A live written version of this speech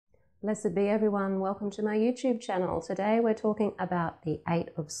Blessed be everyone, welcome to my YouTube channel. Today we're talking about the Eight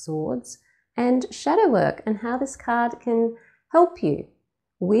of Swords and shadow work and how this card can help you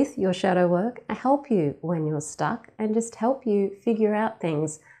with your shadow work, help you when you're stuck, and just help you figure out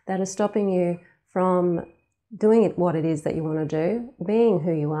things that are stopping you from doing what it is that you want to do, being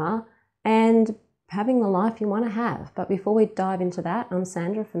who you are, and having the life you want to have. But before we dive into that, I'm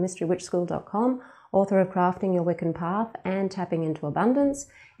Sandra from mysterywitchschool.com, author of Crafting Your Wiccan Path and Tapping into Abundance.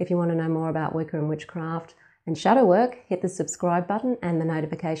 If you want to know more about Wicca and witchcraft and shadow work, hit the subscribe button and the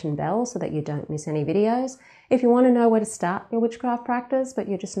notification bell so that you don't miss any videos. If you want to know where to start your witchcraft practice, but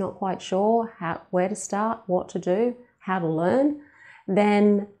you're just not quite sure where to start, what to do, how to learn,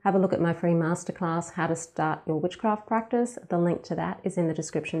 then have a look at my free masterclass, How to Start Your Witchcraft Practice. The link to that is in the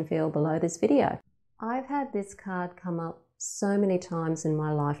description field below this video. I've had this card come up so many times in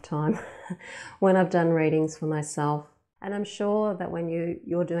my lifetime when I've done readings for myself. And I'm sure that when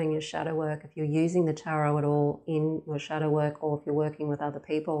you're doing your shadow work, if you're using the tarot at all in your shadow work, or if you're working with other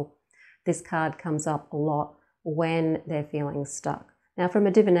people, this card comes up a lot when they're feeling stuck. Now, from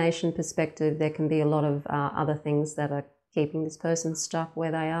a divination perspective, there can be a lot of other things that are keeping this person stuck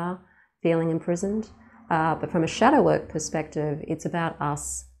where they are, feeling imprisoned. But from a shadow work perspective, it's about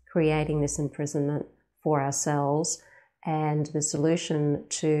us creating this imprisonment for ourselves. And the solution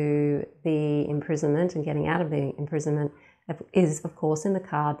to the imprisonment and getting out of the imprisonment is, of course, in the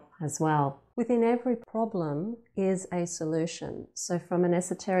card as well. Within every problem is a solution. So from an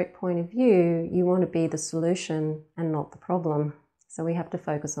esoteric point of view, you want to be the solution and not the problem. So we have to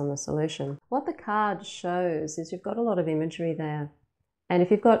focus on the solution. What the card shows is you've got a lot of imagery there. And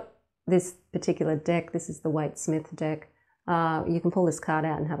if you've got this particular deck, this is the Waite Smith deck, you can pull this card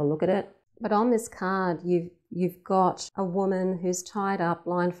out and have a look at it. But on this card, you've got a woman who's tied up,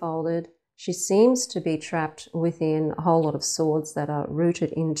 blindfolded. She seems to be trapped within a whole lot of swords that are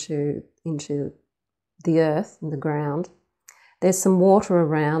rooted into the earth and the ground. There's some water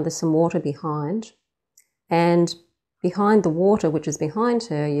around, there's some water behind. And behind the water, which is behind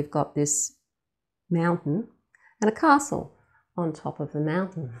her, you've got this mountain and a castle on top of the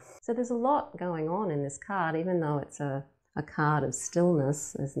mountain. So there's a lot going on in this card, even though it's a card of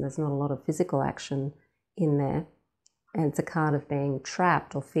stillness. There's not a lot of physical action in there, and it's a card of being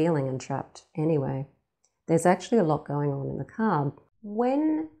trapped or feeling entrapped anyway. There's actually a lot going on in the card.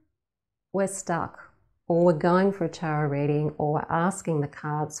 When we're stuck, or we're going for a tarot reading, or we're asking the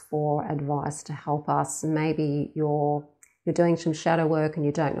cards for advice to help us, maybe you're doing some shadow work and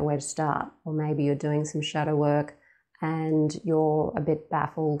you don't know where to start, or maybe you're doing some shadow work and you're a bit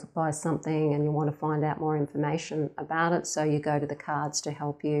baffled by something and you want to find out more information about it, so you go to the cards to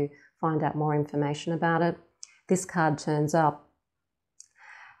help you find out more information about it. This card turns up.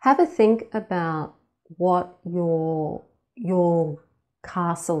 Have a think about what your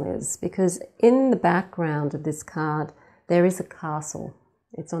castle is, because in the background of this card there is a castle.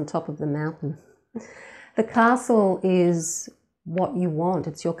 It's on top of the mountain. The castle is what you want.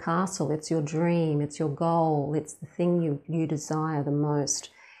 It's your castle, it's your dream, it's your goal, it's the thing you desire the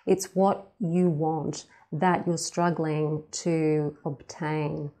most. It's what you want that you're struggling to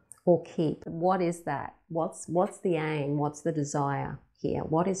obtain or keep. What is that? What's the aim? What's the desire here?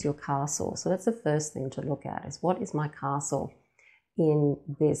 What is your castle? So that's the first thing to look at, is what is my castle in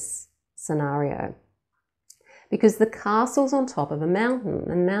this scenario? Because the castle's on top of a mountain,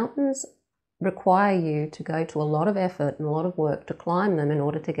 and mountains require you to go to a lot of effort and a lot of work to climb them in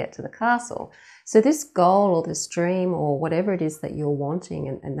order to get to the castle. So this goal or this dream or whatever it is that you're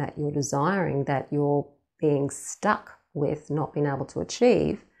wanting and that you're desiring, that you're being stuck with, not being able to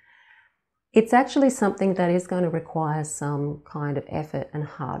achieve, it's actually something that is going to require some kind of effort and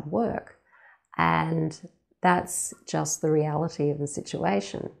hard work. And that's just the reality of the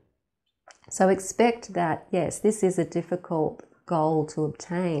situation. So expect that, yes, this is a difficult goal to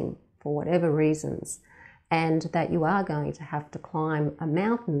obtain for whatever reasons, and that you are going to have to climb a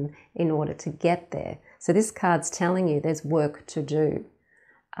mountain in order to get there. So this card's telling you there's work to do.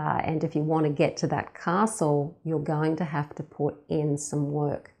 And if you want to get to that castle, you're going to have to put in some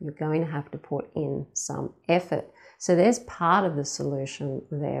work. You're going to have to put in some effort. So there's part of the solution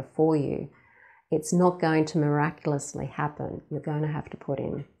there for you. It's not going to miraculously happen. You're going to have to put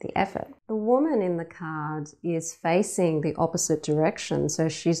in the effort. The woman in the card is facing the opposite direction. So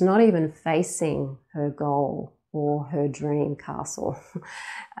she's not even facing her goal or her dream castle.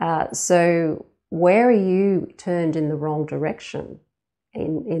 So where are you turned in the wrong direction?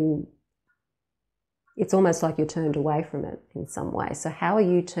 It's almost like you're turned away from it in some way. So how are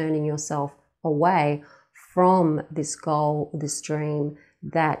you turning yourself away from this goal, this dream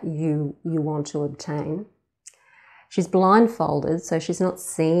that you want to obtain? She's blindfolded, so she's not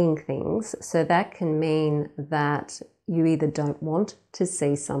seeing things. So that can mean that you either don't want to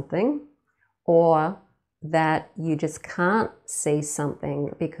see something, or that you just can't see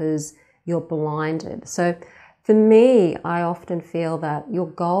something because you're blinded. So for me, I often feel that your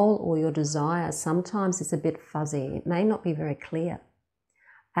goal or your desire sometimes is a bit fuzzy. It may not be very clear.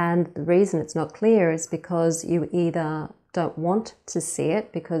 And the reason it's not clear is because you either don't want to see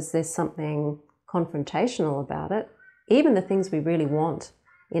it because there's something confrontational about it. Even the things we really want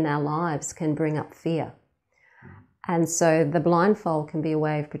in our lives can bring up fear. And so the blindfold can be a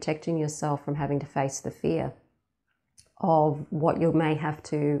way of protecting yourself from having to face the fear of what you may have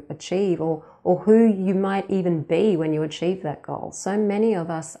to achieve, or who you might even be when you achieve that goal. So many of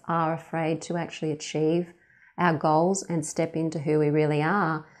us are afraid to actually achieve our goals and step into who we really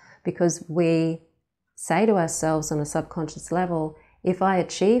are, because we say to ourselves on a subconscious level, if I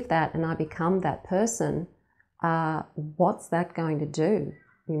achieve that and I become that person, what's that going to do?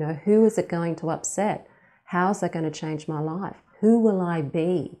 You know, who is it going to upset? How's that going to change my life? Who will I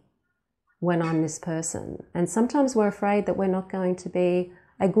be when I'm this person? And sometimes we're afraid that we're not going to be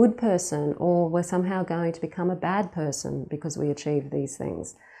a good person, or we're somehow going to become a bad person because we achieve these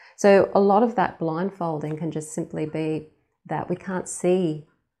things. So a lot of that blindfolding can just simply be that we can't see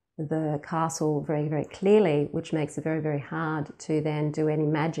the castle very, very clearly, which makes it very, very hard to then do any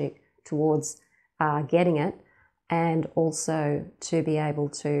magic towards getting it, and also to be able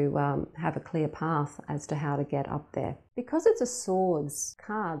to have a clear path as to how to get up there. Because it's a swords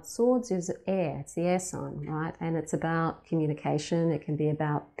card, swords is air, it's the air sign, right? And it's about communication, it can be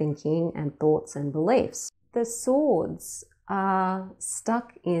about thinking and thoughts and beliefs. The swords are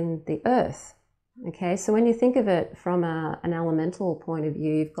stuck in the earth, okay? So when you think of it from an elemental point of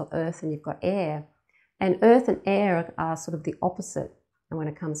view, you've got earth and you've got air, and earth and air are sort of the opposite when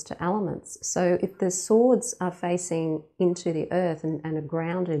it comes to elements. So if the swords are facing into the earth and are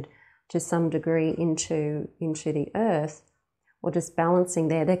grounded to some degree into the earth, or just balancing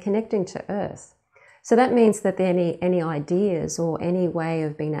there, they're connecting to earth. So that means that any ideas or any way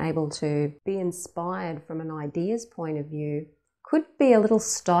of being able to be inspired from an ideas point of view could be a little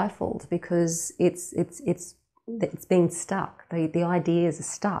stifled because it's being stuck. The ideas are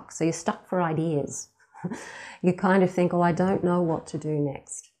stuck. So you're stuck for ideas. You kind of think, oh, I don't know what to do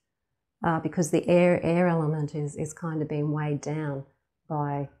next, because the air element is kind of being weighed down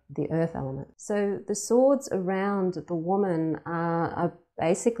by the earth element. So the swords around the woman are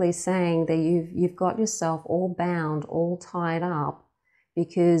basically saying that you've got yourself all bound, all tied up,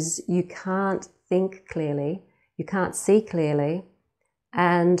 because you can't think clearly, you can't see clearly,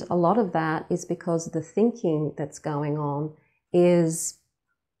 and a lot of that is because the thinking that's going on is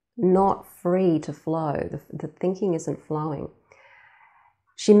not free to flow. The thinking isn't flowing.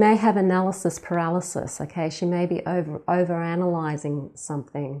 She may have analysis paralysis, okay? She may be over-analyzing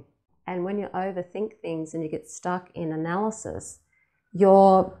something. And when you overthink things and you get stuck in analysis,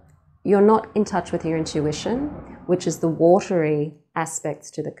 you're not in touch with your intuition, which is the watery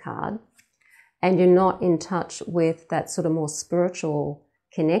aspects to the card, and you're not in touch with that sort of more spiritual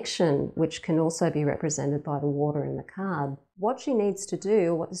connection, which can also be represented by the water in the card. What she needs to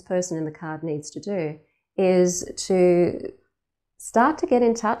do, what this person in the card needs to do, is to start to get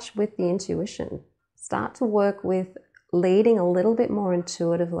in touch with the intuition. Start to work with leading a little bit more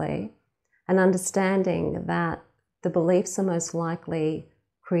intuitively and understanding that the beliefs are most likely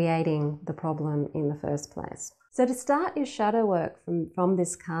creating the problem in the first place. So to start your shadow work from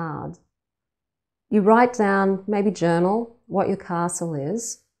this card, you write down, maybe journal, what your castle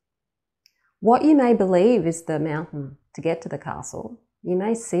is, what you may believe is the mountain to get to the castle. You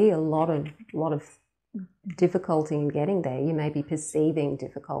may see a lot of difficulty in getting there. You may be perceiving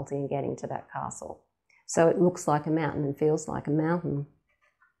difficulty in getting to that castle. So it looks like a mountain and feels like a mountain.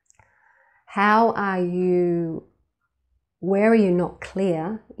 Where are you not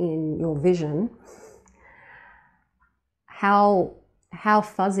clear in your vision? How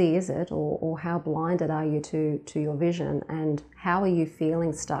fuzzy is it, or how blinded are you to your vision, and how are you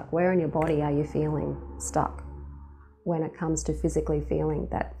feeling stuck? Where in your body are you feeling stuck when it comes to physically feeling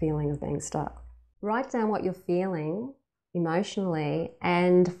that feeling of being stuck? Write down what you're feeling emotionally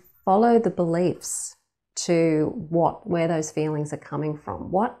and follow the beliefs to where those feelings are coming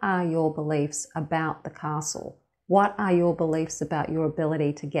from. What are your beliefs about the castle? What are your beliefs about your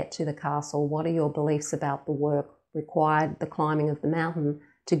ability to get to the castle? What are your beliefs about the work required, the climbing of the mountain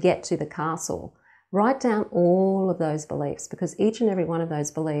to get to the castle? Write down all of those beliefs, because each and every one of those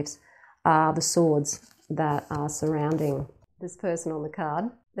beliefs are the swords that are surrounding this person on the card.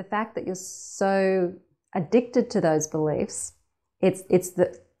 The fact that you're so addicted to those beliefs, it's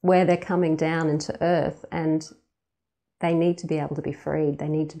where they're coming down into earth, and They need to be able to be freed. They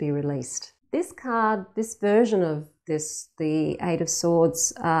need to be released. This card, this version of this, the Eight of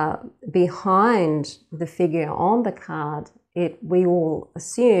Swords, behind the figure on the card, we all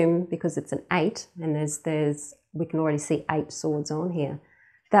assume, because it's an 8, and we can already see 8 swords on here,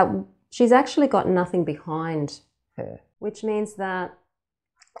 that she's actually got nothing behind her, which means that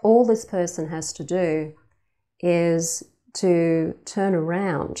all this person has to do is to turn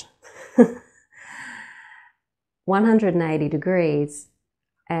around 180 degrees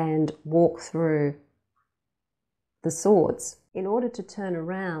and walk through the swords. In order to turn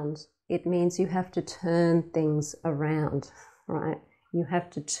around, it means you have to turn things around, right? You have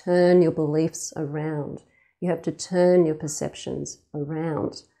to turn your beliefs around. You have to turn your perceptions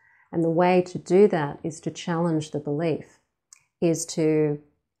around. And the way to do that is to challenge the belief, is to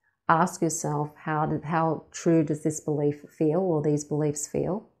ask yourself, how true does this belief feel, or these beliefs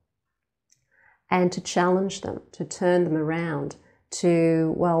feel? And to challenge them, to turn them around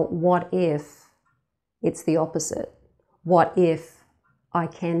to, well, what if it's the opposite? What if I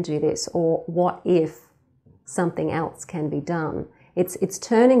can do this? Or what if something else can be done? It's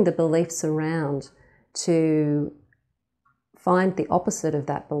turning the beliefs around to find the opposite of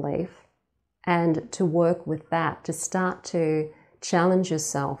that belief and to work with that, to start to challenge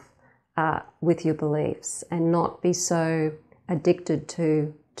yourself with your beliefs and not be so addicted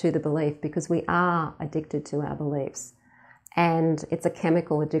to the belief, because we are addicted to our beliefs. And it's a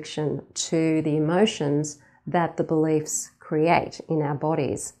chemical addiction to the emotions that the beliefs create in our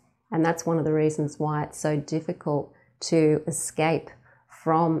bodies. And that's one of the reasons why it's so difficult to escape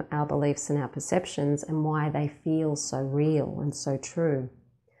from our beliefs and our perceptions, and why they feel so real and so true.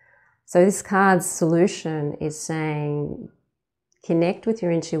 So this card's solution is saying, connect with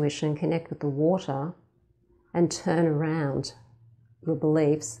your intuition, connect with the water, and turn around your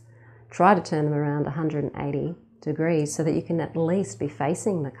beliefs. Try to turn them around 180 degrees so that you can at least be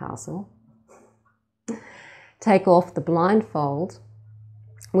facing the castle. Take off the blindfold,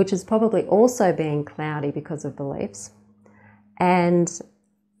 which is probably also being cloudy because of beliefs, and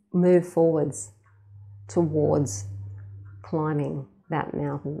move forwards towards climbing that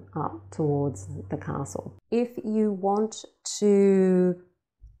mountain up towards the castle. If you want to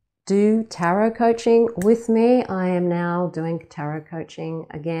do tarot coaching with me, I am now doing tarot coaching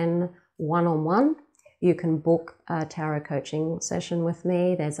again, one-on-one. You can book a tarot coaching session with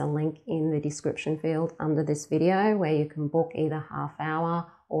me. There's a link in the description field under this video where you can book either half hour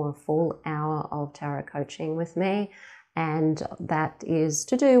or a full hour of tarot coaching with me. And that is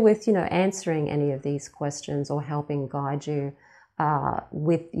to do with, answering any of these questions or helping guide you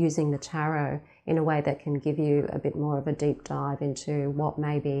with using the tarot in a way that can give you a bit more of a deep dive into what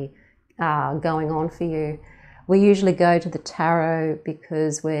may be going on for you. We usually go to the tarot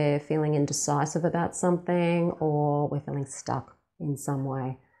because we're feeling indecisive about something, or we're feeling stuck in some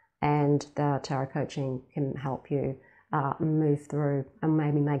way. And the tarot coaching can help you move through and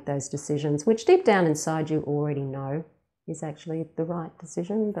maybe make those decisions, which deep down inside you already know is actually the right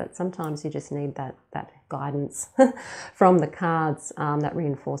decision, but sometimes you just need that guidance from the cards, that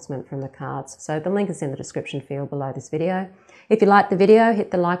reinforcement from the cards. So the link is in the description field below this video. If you like the video,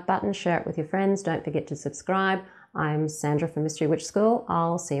 hit the like button, share it with your friends. Don't forget to subscribe. I'm Sandra from Mystery Witch School.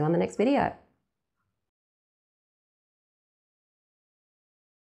 I'll see you on the next video.